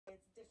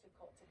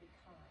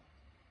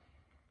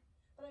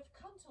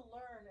to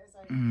learn as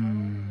I've grown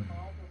and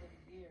evolved over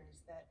the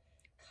years that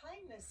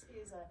kindness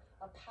is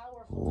a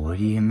powerful. What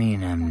do you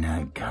mean I'm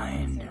not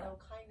kind? No,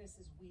 kindness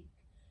is weak.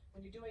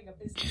 When you're doing a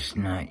business, Just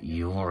not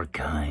your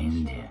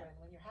kind.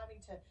 when you're having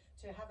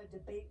to have a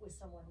debate with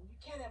someone, you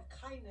can't have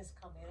kindness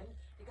come in.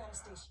 You gotta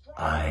stay strong.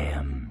 I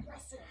am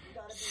aggressive. You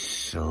gotta be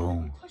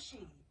so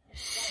pushy.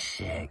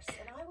 sick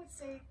And I would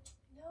say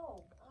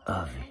no.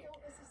 of I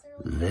don't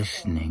necessarily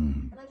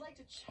listening. and I'd like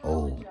to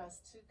challenge us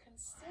to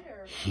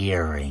consider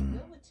hearing. the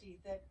possibility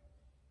that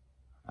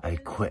I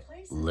quit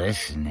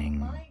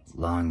listening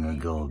long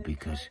ago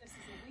because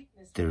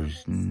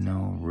there's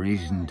no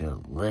reason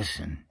to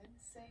listen and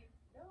say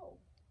no.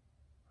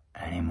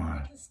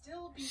 anymore. We can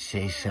still be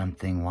Say kind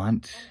something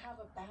once, and have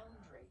a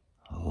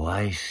boundary.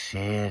 why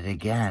say it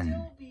again?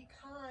 Still be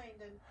kind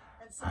and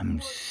I'm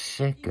support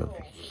sick of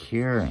people,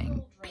 hearing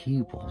children,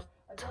 people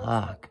or adults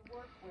talk that we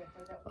work with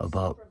or that we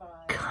about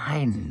supervise,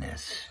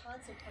 kindness. the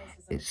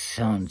consequences of It the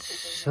sounds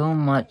choices they so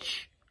make.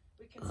 much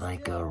We can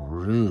like still a offer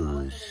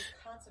ruse. those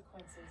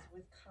consequences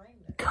with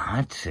kindness.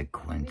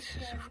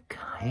 Consequences of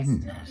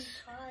kindness.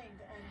 Still be kind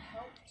and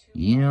help to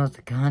You know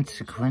the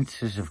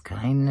consequences of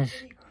kindness?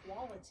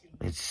 inequality.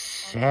 It's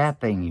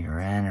sapping your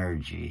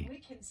energy. We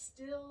can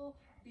still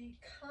be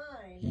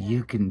kind.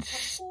 You can and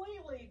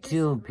completely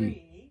still be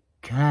disagree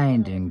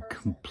kind with and another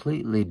person.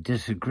 completely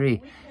disagree. We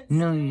can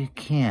No, still you be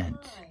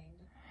can't. kind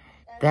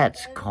and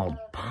That's end called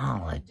a condition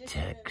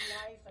in politics.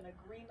 life, an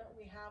agreement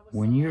we have with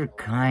When you're someone,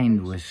 or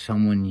kind with situation,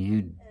 someone you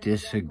and walk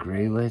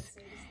disagree away and with,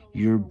 say, "This no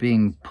you're longer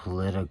being works for me."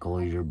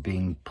 political, you're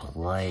being The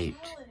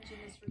polite, challenge in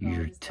this regard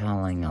you're is that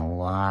telling a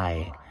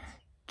lie thought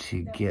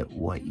to that we get can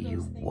what do you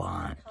those things and be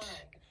want. kind.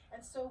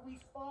 And so we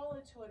fall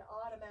into an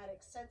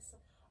automatic sense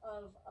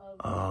of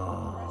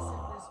Oh.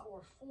 aggressiveness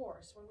or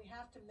force when we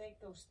have to make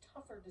those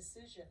tougher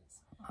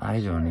decisions. I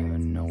Sure, don't it's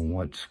even know easy to be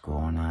what's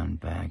going on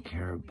back people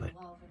here, we but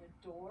love and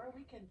adore.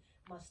 We can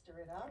muster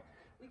it up.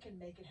 We can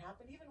make it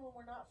happen. Even when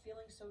we're not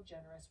feeling so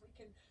generous, we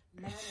can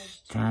manage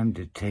it's to time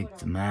to put take on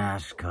the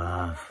mask but we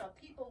have off.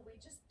 the people we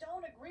just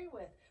don't agree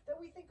with, that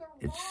we think are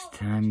It's wrong with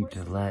time the to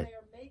choices let they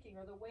are making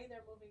or the way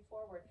they're moving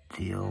forward.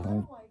 the How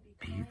old do I be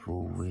kind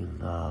people in we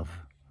this? love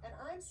And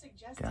I'm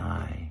suggesting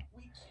die that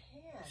we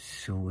can,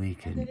 so we and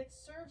that can it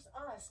serves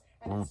us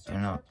and it open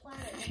serves our up planet,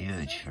 the and it serves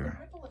the future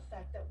ripple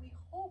effect that we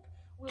hope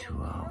will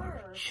to our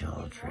occur in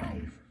children.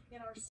 life